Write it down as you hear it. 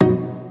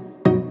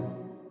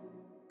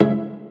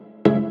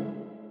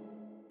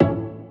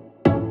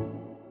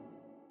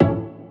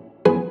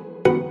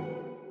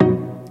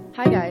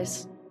Hi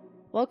guys,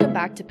 welcome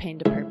back to Pain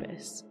to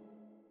Purpose,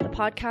 the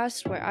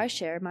podcast where I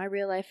share my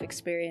real life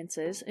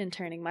experiences in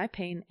turning my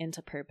pain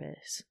into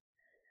purpose,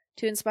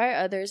 to inspire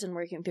others in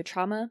working through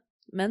trauma,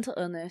 mental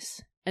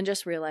illness, and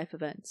just real life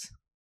events.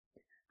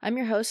 I'm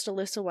your host,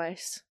 Alyssa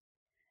Weiss,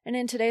 and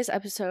in today's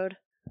episode,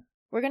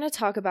 we're going to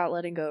talk about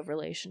letting go of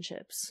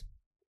relationships.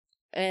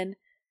 And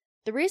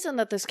the reason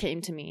that this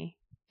came to me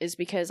is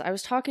because I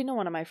was talking to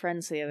one of my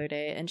friends the other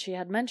day, and she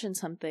had mentioned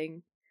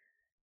something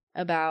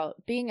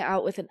about being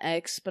out with an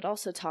ex, but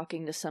also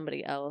talking to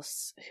somebody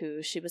else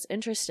who she was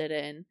interested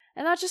in.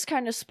 And that just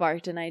kind of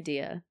sparked an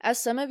idea.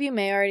 As some of you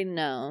may already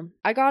know,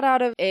 I got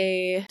out of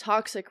a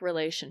toxic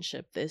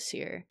relationship this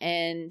year.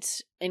 And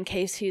in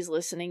case he's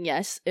listening,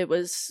 yes, it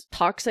was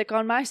toxic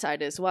on my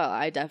side as well.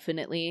 I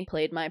definitely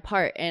played my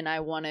part, and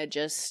I want to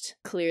just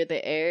clear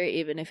the air,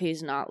 even if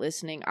he's not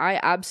listening. I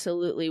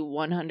absolutely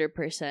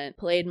 100%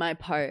 played my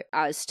part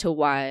as to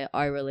why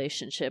our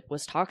relationship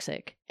was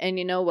toxic. And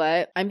you know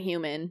what? I'm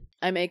human.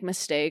 I make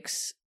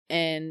mistakes.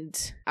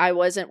 And I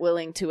wasn't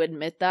willing to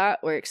admit that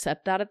or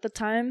accept that at the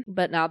time.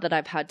 But now that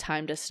I've had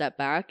time to step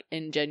back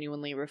and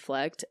genuinely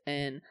reflect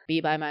and be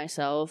by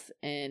myself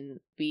and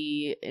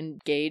be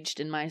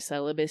engaged in my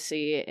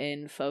celibacy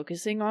and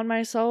focusing on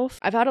myself,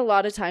 I've had a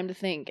lot of time to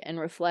think and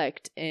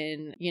reflect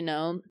and,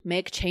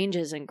 make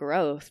changes and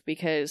growth,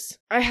 because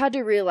I had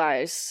to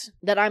realize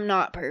that I'm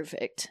not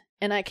perfect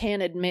and I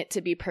can't admit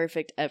to be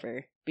perfect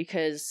ever.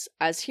 Because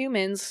as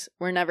humans,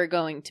 we're never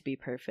going to be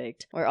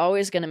perfect. We're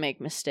always going to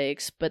make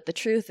mistakes. But the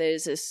truth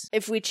is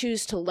if we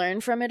choose to learn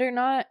from it or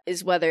not,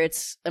 is whether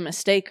it's a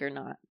mistake or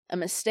not. A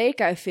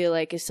mistake, I feel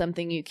like, is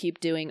something you keep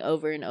doing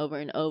over and over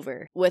and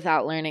over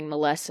without learning the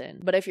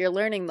lesson. But if you're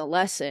learning the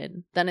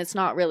lesson, then it's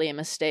not really a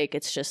mistake.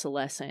 It's just a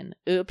lesson.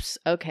 Oops,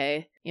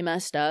 okay, you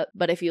messed up.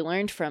 But if you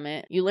learned from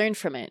it,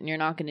 and you're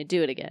not going to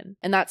do it again.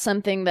 And that's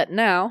something that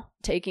now,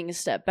 taking a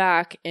step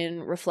back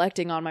and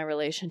reflecting on my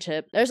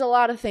relationship, there's a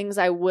lot of things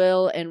I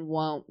will and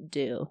won't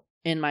do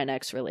in my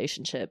next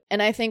relationship.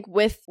 And I think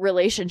with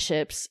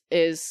relationships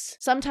is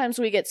sometimes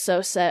we get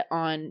so set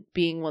on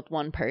being with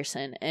one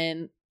person,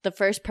 and the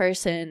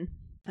person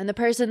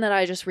that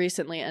I just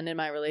recently ended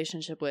my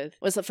relationship with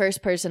was the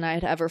first person I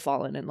had ever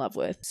fallen in love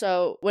with.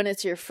 So when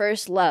it's your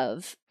first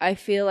love, I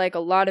feel like a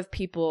lot of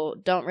people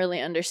don't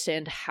really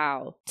understand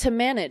how to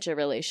manage a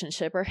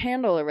relationship or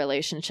handle a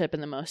relationship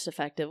in the most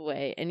effective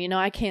way. And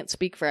I can't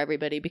speak for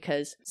everybody,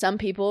 because some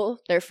people,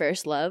 their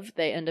first love,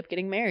 they end up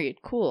getting married.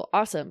 Cool,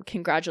 awesome,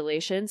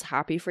 congratulations,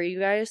 happy for you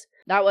guys.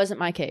 That wasn't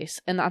my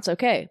case, and that's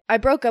okay. I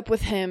broke up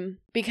with him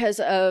because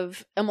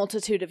of a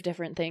multitude of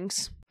different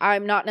things.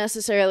 I'm not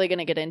necessarily going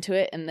to get into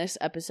it in this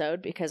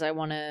episode because I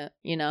want to,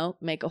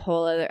 make a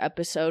whole other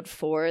episode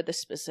for the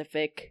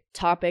specific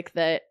topic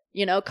that,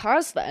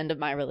 caused the end of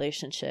my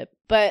relationship.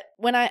 But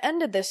when I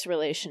ended this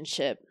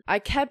relationship, I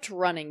kept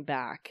running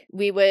back.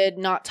 We would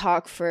not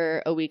talk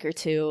for a week or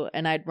two,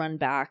 and I'd run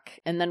back,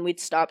 and then we'd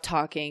stop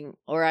talking,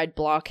 or I'd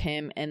block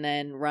him and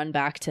then run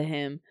back to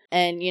him.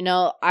 And,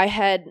 I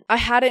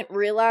hadn't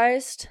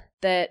realized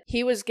that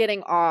he was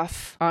getting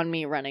off on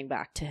me running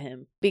back to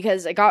him,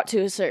 because it got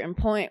to a certain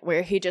point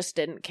where he just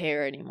didn't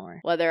care anymore,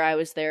 whether I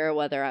was there or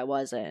whether I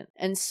wasn't.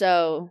 And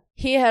so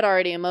he had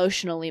already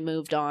emotionally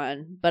moved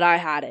on, but I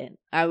hadn't.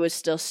 I was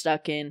still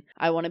stuck in,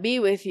 I want to be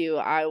with you.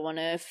 I want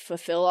to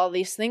fulfill all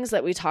these things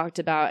that we talked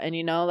about. And,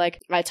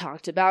 I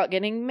talked about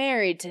getting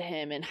married to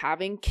him and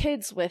having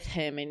kids with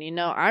him. And,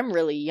 I'm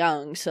really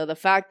young. So the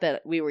fact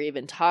that we were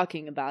even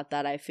talking about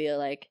that, I feel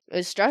like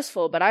is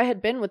stressful. But I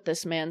had been with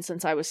this man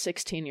since I was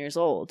 16 years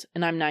old,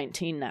 and I'm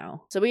 19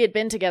 now. So we had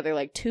been together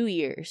like 2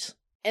 years.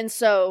 And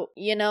so,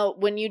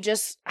 when you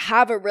just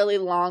have a really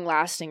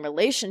long-lasting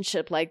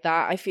relationship like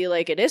that, I feel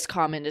like it is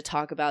common to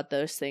talk about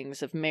those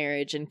things of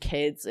marriage and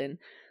kids and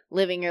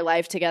living your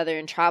life together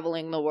and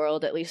traveling the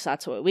world. At least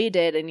that's what we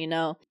did.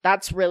 And,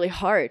 that's really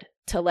hard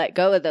to let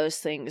go of those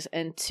things,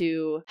 and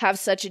to have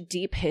such a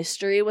deep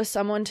history with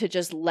someone to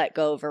just let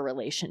go of a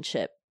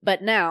relationship.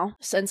 But now,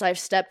 since I've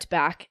stepped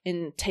back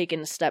and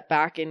taken a step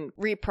back and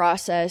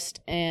reprocessed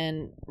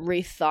and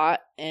rethought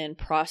and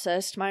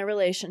processed my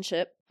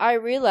relationship, I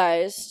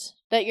realized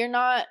that you're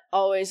not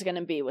always going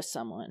to be with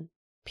someone.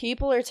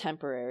 People are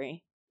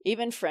temporary.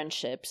 Even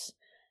friendships,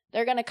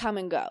 they're going to come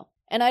and go.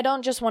 And I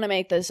don't just want to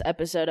make this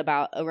episode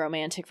about a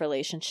romantic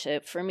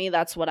relationship. For me,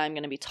 that's what I'm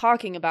going to be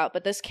talking about,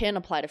 but this can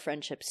apply to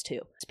friendships too.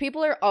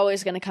 People are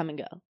always going to come and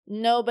go.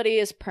 Nobody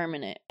is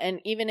permanent.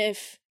 And even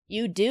if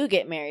you do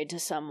get married to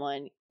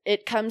someone,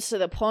 it comes to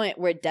the point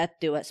where death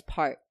do us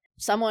part.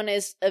 Someone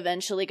is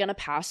eventually going to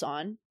pass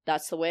on.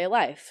 That's the way of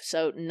life.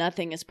 So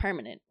nothing is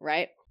permanent,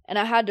 right? And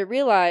I had to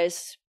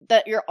realize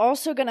that you're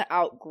also going to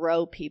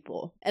outgrow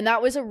people. And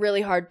that was a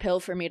really hard pill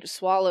for me to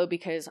swallow,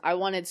 because I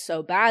wanted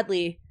so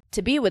badly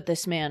to be with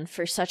this man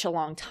for such a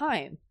long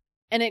time.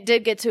 And it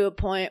did get to a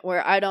point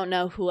where I don't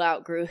know who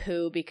outgrew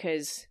who,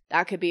 because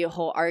that could be a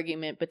whole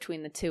argument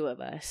between the two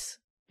of us.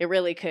 It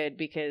really could,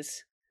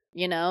 because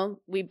You know,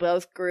 we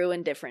both grew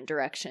in different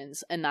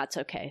directions, and that's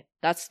okay.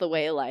 That's the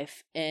way of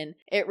life. And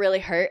it really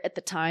hurt at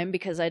the time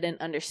because I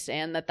didn't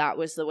understand that that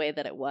was the way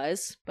that it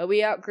was, but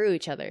we outgrew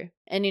each other.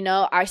 And you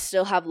know, I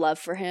still have love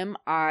for him.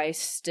 I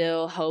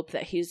still hope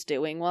that he's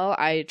doing well.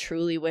 I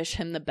truly wish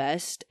him the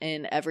best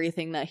in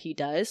everything that he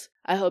does.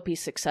 I hope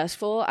he's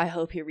successful. I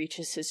hope he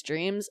reaches his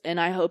dreams, and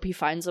I hope he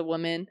finds a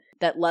woman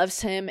that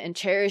loves him and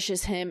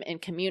cherishes him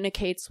and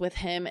communicates with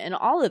him and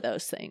all of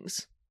those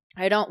things.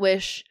 I don't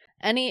wish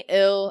any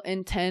ill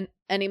intent,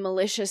 any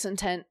malicious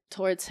intent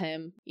towards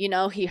him. You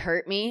know, he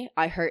hurt me.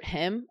 I hurt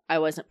him. I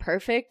wasn't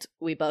perfect.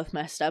 We both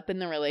messed up in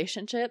the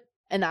relationship,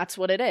 and that's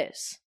what it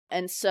is.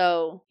 And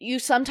so you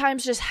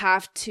sometimes just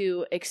have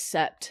to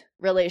accept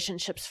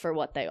relationships for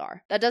what they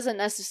are. That doesn't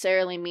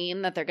necessarily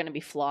mean that they're going to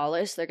be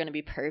flawless. They're going to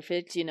be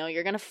perfect. You know,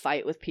 you're going to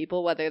fight with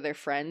people, whether they're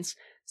friends,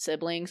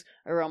 siblings,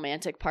 a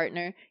romantic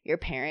partner, your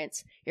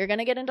parents. You're going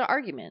to get into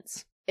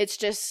arguments. It's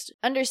just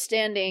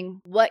understanding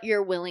what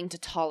you're willing to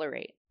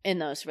tolerate in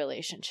those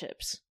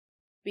relationships,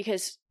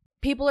 because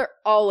people are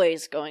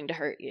always going to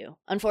hurt you.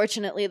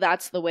 Unfortunately,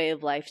 that's the way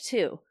of life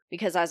too,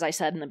 because as I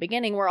said in the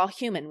beginning, we're all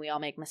human. We all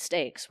make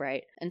mistakes,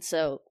 right? And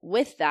so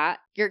with that,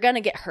 you're going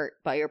to get hurt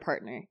by your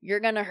partner. You're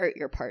going to hurt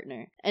your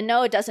partner. And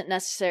no, it doesn't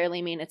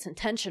necessarily mean it's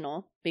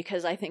intentional,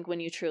 because I think when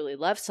you truly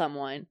love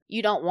someone,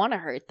 you don't want to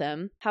hurt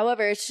them.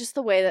 However, it's just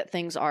the way that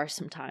things are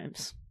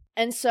sometimes.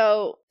 And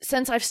so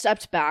since I've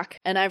stepped back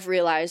and I've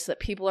realized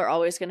that people are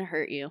always going to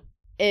hurt you,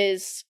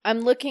 I'm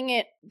looking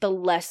at the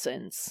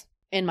lessons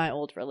in my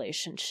old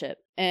relationship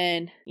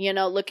and, you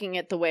know, looking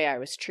at the way I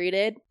was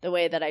treated, the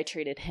way that I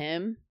treated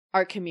him,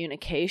 our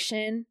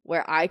communication,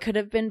 where I could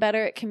have been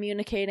better at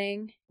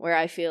communicating, where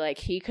I feel like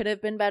he could have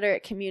been better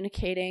at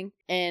communicating,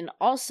 and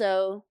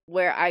also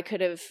where I could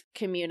have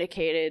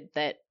communicated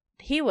that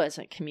he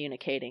wasn't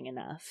communicating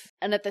enough.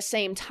 And at the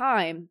same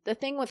time, the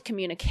thing with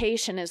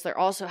communication is there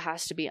also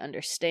has to be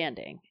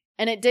understanding.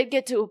 And it did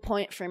get to a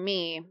point for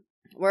me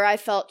where I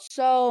felt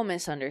so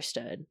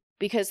misunderstood,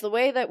 because the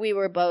way that we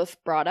were both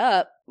brought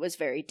up was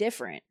very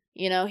different.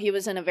 You know, he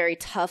was in a very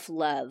tough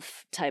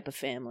love type of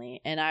family,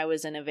 and I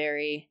was in a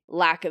very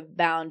lack of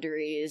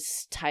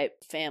boundaries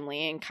type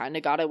family and kind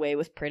of got away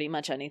with pretty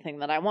much anything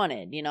that I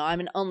wanted. You know,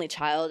 I'm an only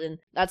child, and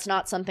that's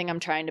not something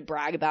I'm trying to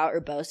brag about or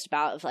boast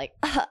about of like,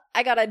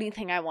 I got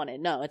anything I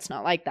wanted. No, it's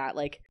not like that.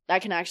 Like,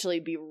 that can actually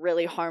be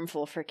really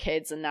harmful for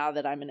kids. And now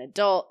that I'm an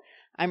adult,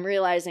 I'm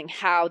realizing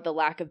how the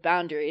lack of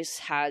boundaries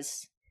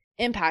has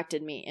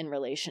impacted me in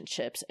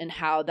relationships and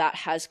how that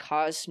has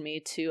caused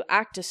me to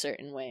act a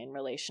certain way in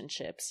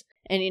relationships.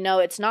 And you know,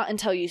 it's not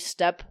until you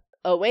step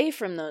away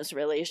from those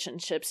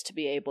relationships to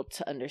be able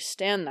to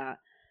understand that.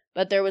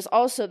 But there was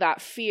also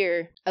that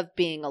fear of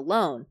being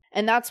alone.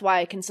 And that's why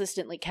I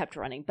consistently kept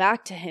running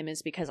back to him,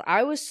 is because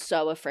I was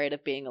so afraid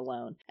of being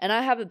alone. And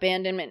I have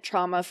abandonment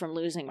trauma from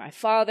losing my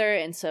father.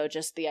 And so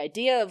just the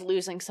idea of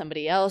losing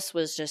somebody else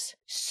was just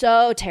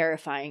so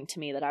terrifying to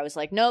me that I was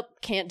like, nope,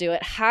 can't do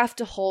it. Have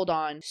to hold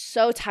on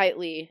so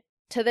tightly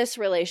to this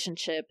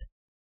relationship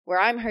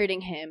where I'm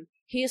hurting him,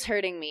 he's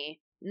hurting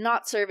me,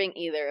 not serving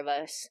either of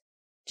us.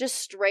 Just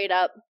straight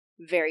up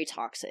very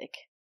toxic.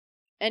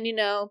 And you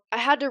know, I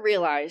had to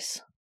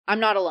realize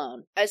I'm not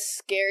alone. As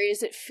scary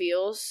as it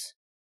feels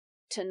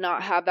to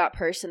not have that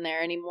person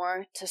there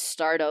anymore, to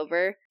start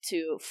over,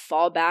 to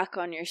fall back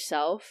on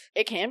yourself,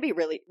 it can be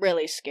really,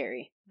 really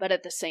scary. But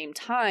at the same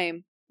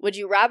time, would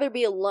you rather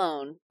be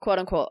alone, quote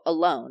unquote,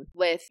 alone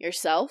with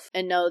yourself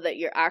and know that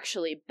you're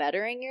actually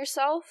bettering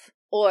yourself?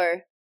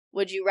 Or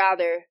would you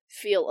rather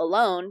feel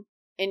alone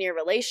in your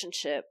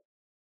relationship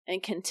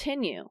and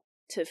continue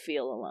to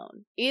feel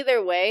alone?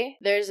 Either way,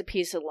 there's a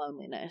piece of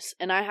loneliness,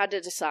 and I had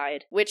to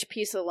decide which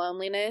piece of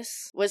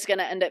loneliness was going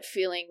to end up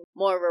feeling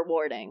more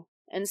rewarding.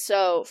 And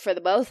so for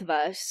the both of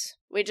us,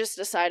 we just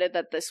decided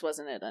that this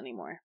wasn't it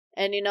anymore.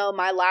 And you know,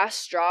 my last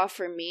straw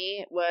for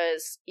me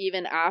was,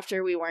 even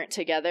after we weren't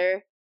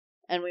together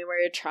and we were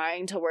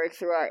trying to work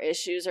through our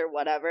issues or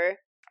whatever,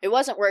 it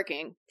wasn't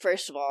working.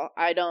 First of all,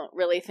 I don't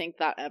really think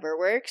that ever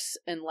works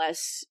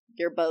unless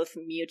you're both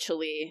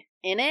mutually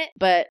in it,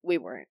 but we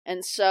weren't.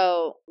 And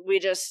so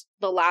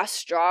the last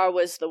straw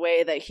was the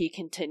way that he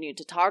continued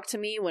to talk to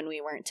me when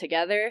we weren't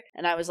together.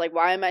 And I was like,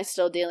 why am I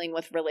still dealing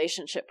with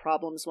relationship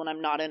problems when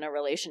I'm not in a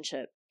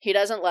relationship? He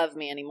doesn't love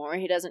me anymore.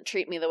 He doesn't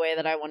treat me the way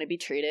that I want to be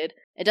treated.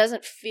 It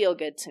doesn't feel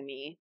good to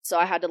me. So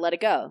I had to let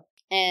it go.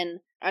 And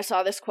I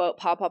saw this quote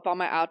pop up on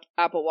my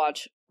Apple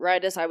Watch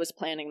right as I was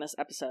planning this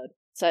episode. It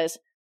says,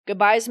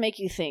 "Goodbyes make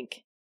you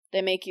think.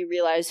 They make you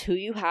realize who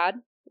you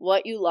had,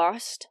 what you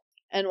lost,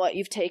 and what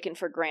you've taken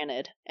for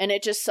granted." And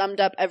it just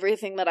summed up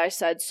everything that I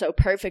said so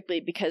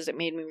perfectly, because it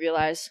made me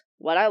realize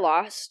what I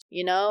lost.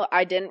 You know,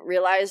 I didn't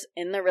realize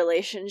in the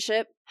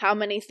relationship how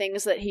many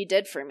things that he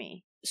did for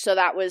me. So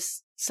that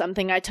was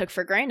something I took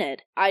for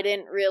granted. I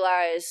didn't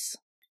realize,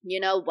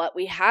 you know, what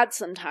we had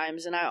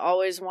sometimes, and I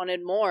always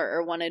wanted more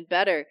or wanted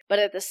better. But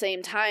at the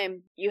same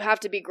time, you have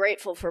to be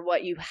grateful for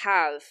what you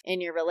have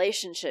in your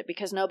relationship,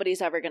 because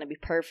nobody's ever going to be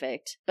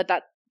perfect. But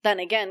then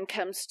again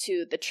comes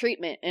to the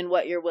treatment and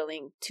what you're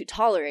willing to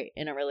tolerate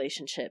in a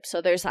relationship.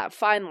 So there's that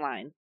fine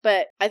line.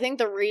 But I think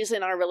the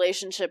reason our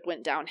relationship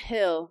went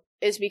downhill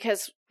is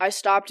because I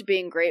stopped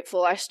being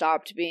grateful. I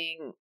stopped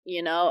being,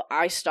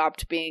 I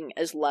stopped being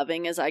as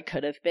loving as I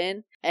could have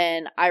been.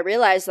 And I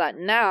realize that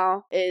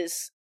now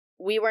is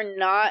we were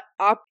not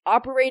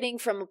operating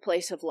from a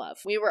place of love.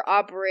 We were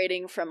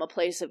operating from a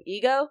place of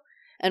ego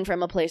and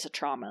from a place of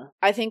trauma.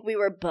 I think we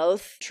were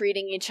both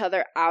treating each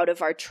other out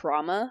of our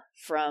trauma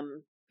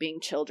from being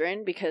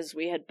children, because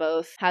we had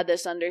both had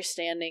this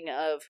understanding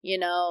of,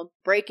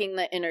 breaking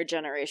the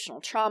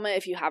intergenerational trauma.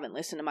 If you haven't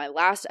listened to my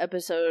last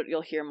episode,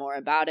 you'll hear more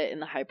about it in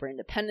the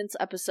hyper-independence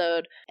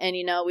episode. And,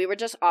 we were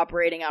just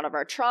operating out of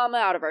our trauma,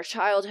 out of our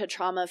childhood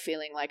trauma,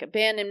 feeling like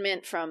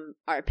abandonment from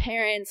our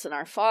parents and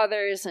our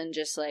fathers, and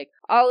just like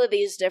all of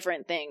these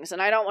different things. And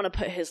I don't want to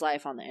put his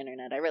life on the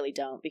internet. I really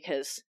don't,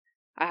 because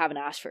I haven't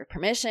asked for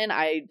permission.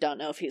 I don't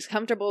know if he's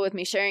comfortable with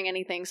me sharing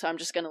anything, so I'm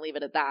just going to leave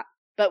it at that.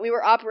 But we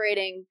were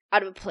operating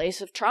out of a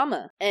place of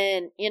trauma.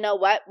 And you know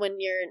what? When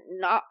you're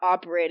not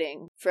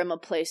operating from a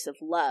place of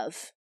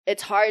love,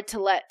 it's hard to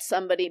let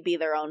somebody be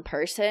their own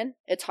person.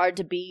 It's hard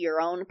to be your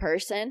own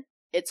person.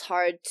 It's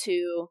hard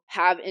to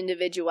have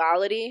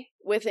individuality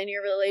within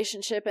your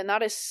relationship. And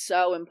that is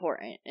so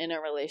important in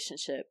a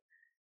relationship.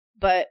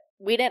 But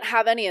we didn't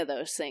have any of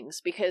those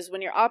things, because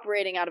when you're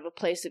operating out of a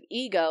place of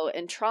ego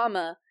and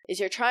trauma, is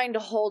you're trying to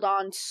hold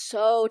on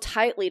so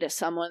tightly to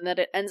someone that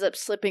it ends up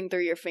slipping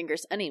through your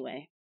fingers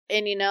anyway.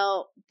 And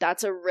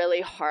that's a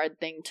really hard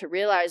thing to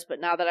realize.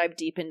 But now that I've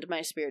deepened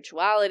my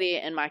spirituality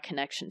and my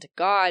connection to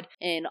God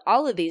and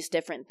all of these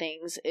different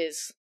things,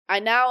 is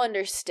I now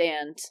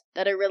understand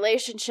that a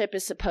relationship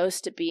is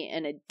supposed to be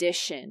an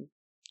addition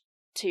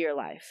to your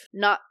life,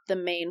 not the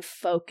main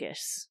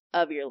focus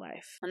of your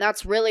life. And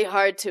that's really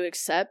hard to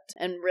accept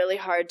and really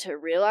hard to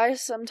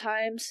realize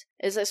sometimes,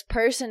 is this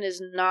person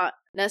is not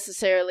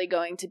necessarily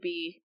going to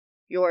be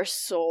your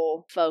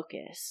sole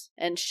focus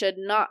and should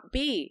not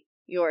be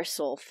your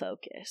sole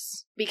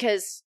focus.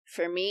 Because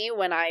for me,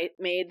 when I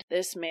made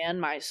this man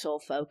my sole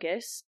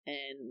focus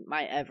and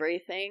my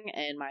everything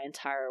and my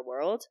entire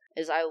world,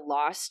 is I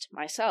lost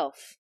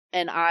myself.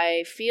 And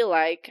I feel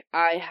like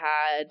I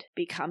had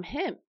become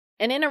him.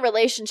 And in a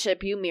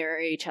relationship, you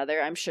mirror each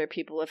other. I'm sure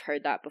people have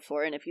heard that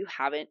before. And if you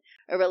haven't,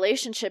 a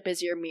relationship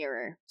is your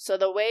mirror. So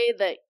the way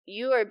that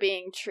you are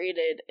being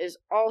treated is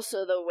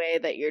also the way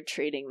that you're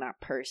treating that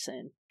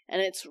person.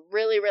 And it's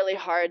really, really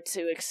hard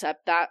to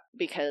accept that,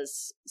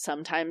 because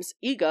sometimes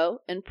ego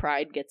and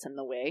pride gets in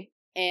the way.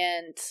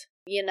 And,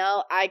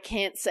 I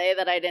can't say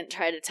that I didn't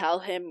try to tell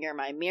him, you're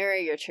my mirror,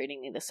 you're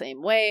treating me the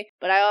same way.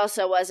 But I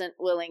also wasn't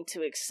willing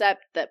to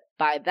accept that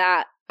by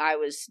that, I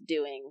was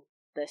doing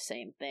the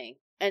same thing.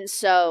 And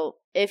so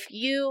if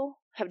you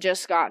have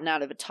just gotten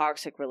out of a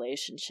toxic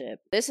relationship,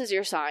 this is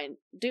your sign.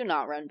 Do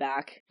not run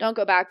back. Don't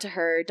go back to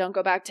her. Don't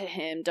go back to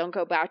him. Don't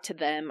go back to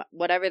them,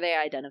 whatever they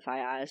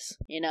identify as.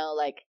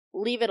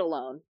 Leave it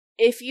alone.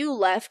 If you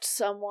left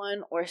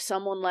someone or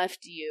someone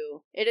left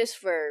you, it is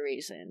for a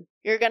reason.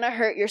 You're going to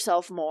hurt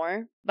yourself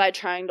more by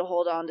trying to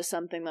hold on to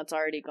something that's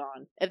already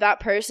gone. If that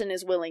person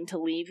is willing to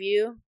leave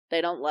you,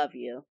 they don't love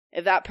you.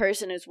 If that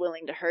person is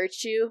willing to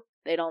hurt you,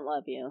 they don't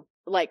love you.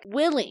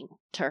 Willing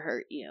to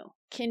hurt you.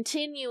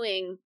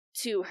 Continuing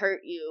to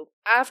hurt you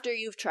after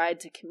you've tried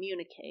to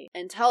communicate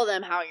and tell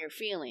them how you're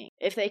feeling.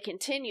 If they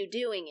continue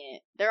doing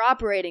it, they're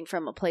operating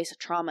from a place of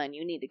trauma, and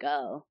you need to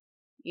go.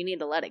 You need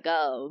to let it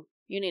go.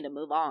 You need to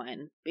move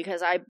on,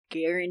 because I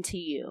guarantee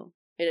you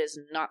it is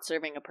not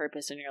serving a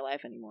purpose in your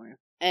life anymore.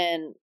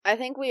 And I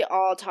think we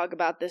all talk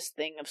about this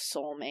thing of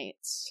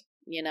soulmates,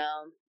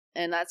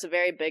 and that's a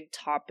very big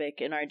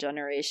topic in our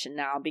generation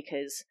now,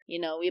 because,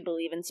 we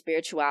believe in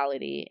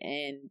spirituality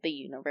and the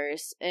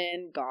universe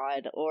and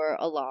God or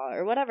Allah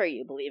or whatever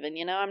you believe in.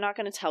 I'm not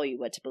going to tell you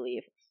what to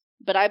believe.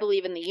 But I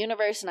believe in the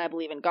universe, and I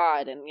believe in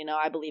God, and,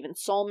 I believe in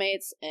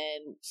soulmates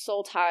and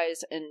soul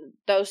ties and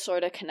those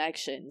sort of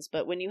connections.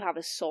 But when you have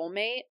a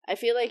soulmate, I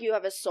feel like you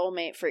have a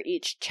soulmate for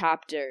each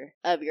chapter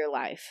of your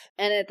life.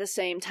 And at the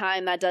same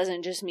time, that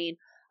doesn't just mean,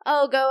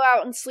 oh, go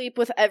out and sleep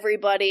with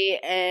everybody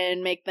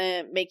and make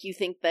you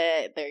think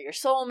that they're your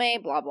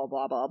soulmate, blah, blah,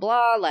 blah, blah,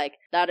 blah.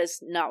 That is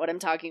not what I'm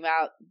talking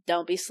about.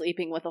 Don't be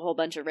sleeping with a whole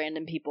bunch of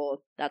random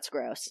people. That's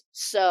gross.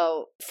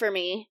 So, for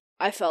me,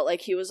 I felt like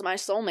he was my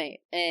soulmate.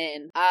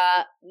 And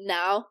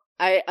now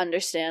I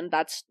understand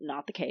that's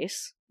not the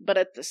case. But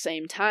at the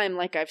same time,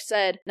 like I've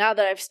said, now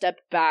that I've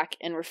stepped back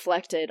and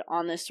reflected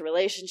on this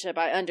relationship,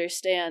 I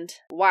understand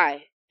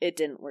why it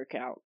didn't work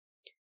out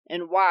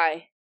and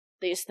why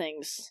these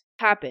things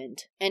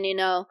happened. And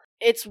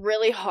it's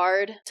really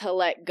hard to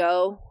let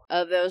go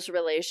of those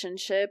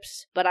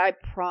relationships, but I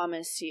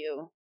promise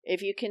you,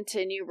 if you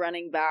continue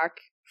running back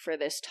for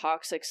this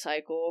toxic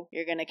cycle,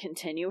 you're going to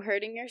continue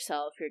hurting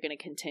yourself, you're going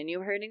to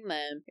continue hurting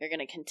them, you're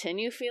going to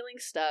continue feeling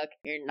stuck,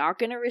 you're not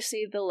going to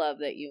receive the love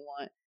that you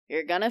want,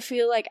 You're gonna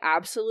feel like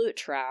absolute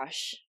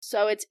trash.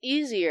 So it's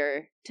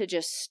easier to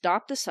just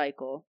stop the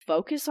cycle,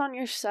 focus on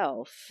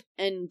yourself,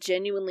 and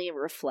genuinely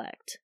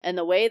reflect. And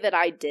the way that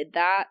I did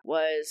that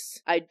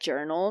was I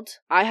journaled.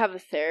 I have a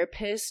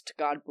therapist,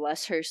 God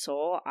bless her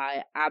soul.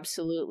 I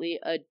absolutely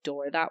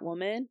adore that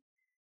woman.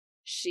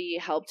 She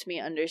helped me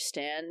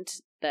understand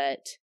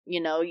that,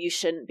 you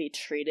shouldn't be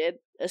treated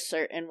a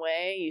certain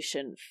way. You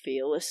shouldn't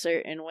feel a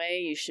certain way.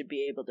 You should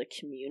be able to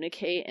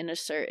communicate in a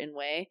certain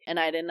way. And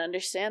I didn't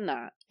understand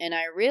that. And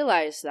I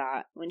realized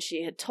that when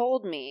she had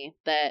told me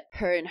that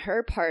her and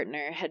her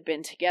partner had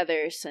been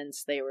together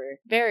since they were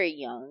very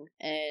young.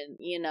 And,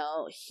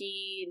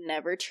 he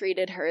never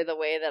treated her the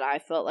way that I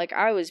felt like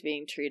I was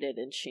being treated.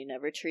 And she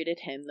never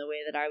treated him the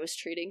way that I was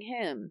treating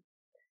him.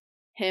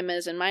 Him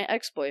as in my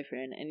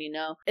ex-boyfriend. And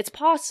it's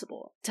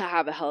possible to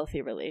have a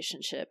healthy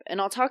relationship. And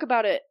I'll talk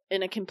about it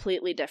in a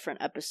completely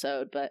different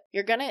episode, but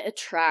you're going to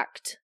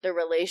attract the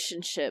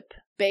relationship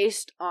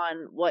based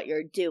on what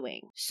you're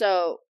doing.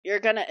 So you're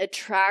going to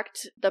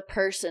attract the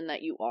person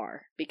that you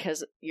are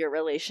because your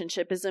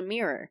relationship is a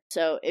mirror.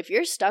 So if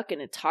you're stuck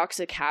in a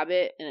toxic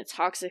habit, in a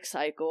toxic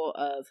cycle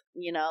of,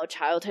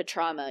 childhood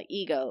trauma,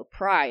 ego,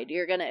 pride,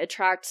 you're going to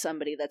attract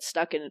somebody that's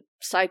stuck in a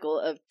cycle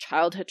of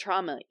childhood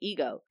trauma,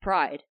 ego,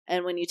 pride.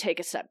 And when you take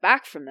a step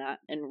back from that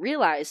and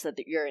realize that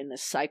you're in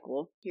this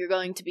cycle, you're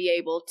going to be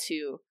able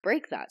to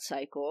break that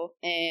cycle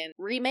and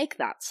remake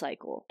that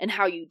cycle. And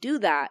how you do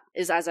that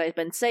is, as I've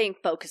been saying,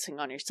 focusing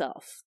on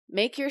yourself.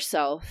 Make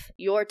yourself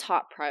your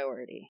top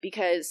priority,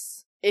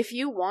 because if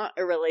you want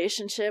a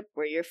relationship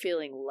where you're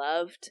feeling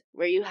loved,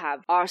 where you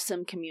have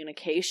awesome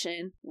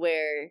communication,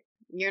 where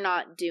you're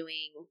not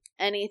doing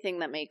anything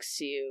that makes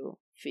you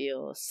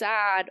feel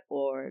sad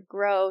or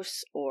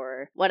gross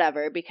or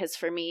whatever, because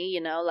for me,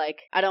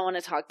 I don't want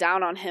to talk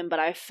down on him, but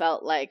I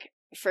felt like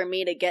for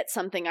me to get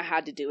something, I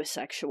had to do a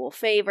sexual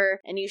favor,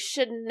 and you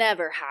should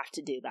never have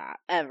to do that,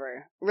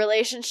 ever.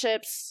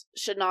 Relationships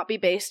should not be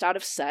based out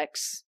of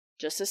sex,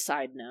 just a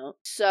side note.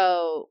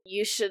 So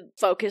you should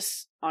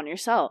focus on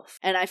yourself.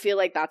 And I feel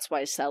like that's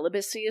why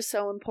celibacy is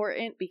so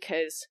important,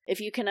 because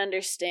if you can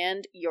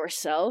understand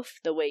yourself,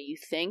 the way you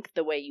think,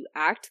 the way you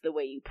act, the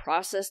way you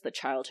process the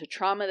childhood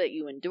trauma that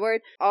you endured,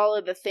 all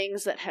of the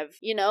things that have,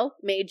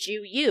 made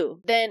you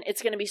you, then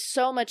it's going to be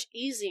so much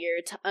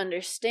easier to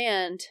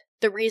understand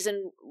the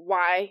reason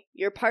why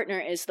your partner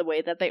is the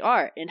way that they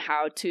are, and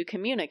how to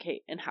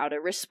communicate, and how to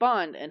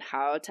respond, and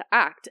how to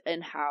act,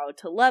 and how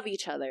to love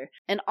each other,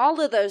 and all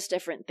of those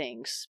different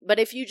things. But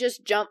if you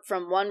just jump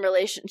from one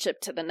relationship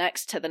to the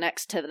next, to the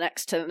next, to the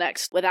next, to the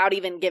next, without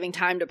even giving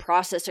time to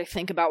process or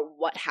think about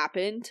what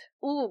happened,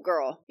 ooh,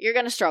 girl, you're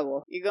gonna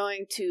struggle. You're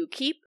going to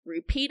keep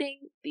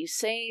repeating the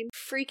same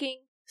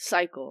freaking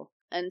cycle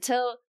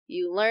until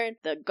you learn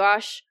the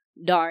gosh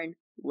darn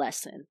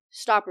lesson.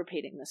 Stop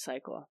repeating this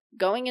cycle.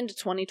 Going into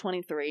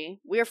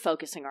 2023, we are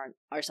focusing on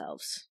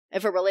ourselves.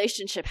 If a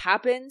relationship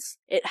happens,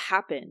 it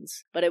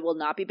happens, but it will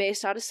not be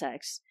based out of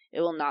sex.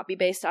 It will not be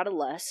based out of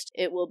lust.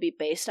 It will be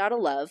based out of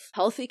love,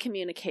 healthy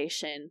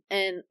communication,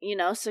 and,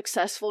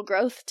 successful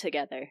growth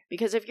together.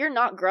 Because if you're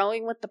not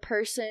growing with the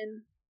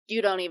person,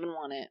 you don't even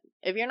want it.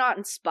 If you're not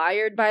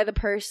inspired by the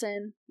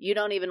person, you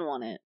don't even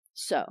want it.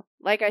 So,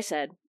 like I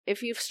said,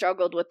 if you've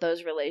struggled with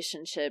those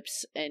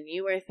relationships and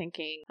you are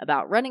thinking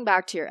about running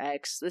back to your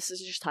ex, this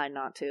is your time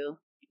not to.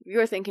 If you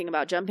are thinking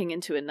about jumping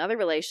into another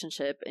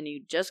relationship and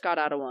you just got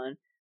out of one,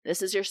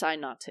 this is your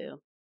sign not to.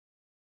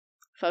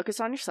 Focus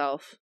on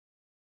yourself.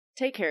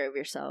 Take care of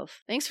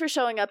yourself. Thanks for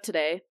showing up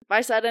today. If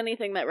I said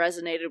anything that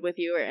resonated with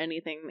you or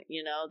anything,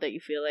 that you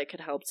feel like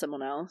could help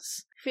someone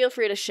else, feel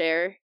free to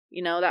share.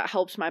 That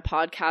helps my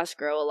podcast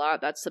grow a lot.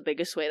 That's the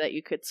biggest way that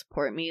you could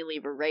support me.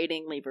 Leave a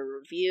rating, leave a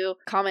review,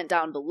 comment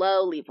down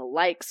below, leave a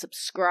like,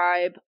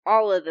 subscribe,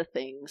 all of the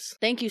things.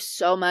 Thank you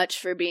so much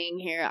for being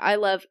here. I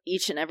love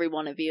each and every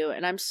one of you,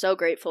 and I'm so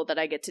grateful that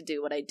I get to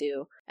do what I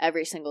do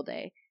every single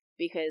day.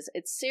 Because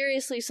it's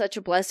seriously such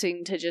a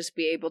blessing to just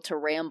be able to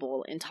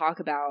ramble and talk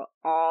about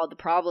all the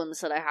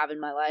problems that I have in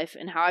my life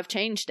and how I've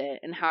changed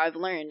it and how I've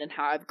learned and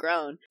how I've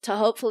grown to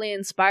hopefully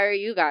inspire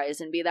you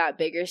guys and be that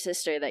bigger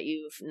sister that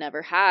you've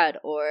never had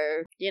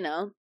or,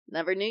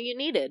 never knew you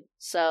needed.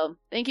 So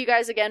thank you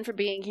guys again for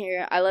being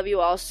here. I love you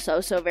all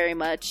so very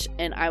much,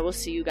 and I will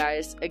see you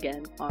guys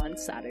again on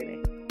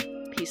Saturday.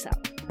 Peace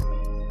out.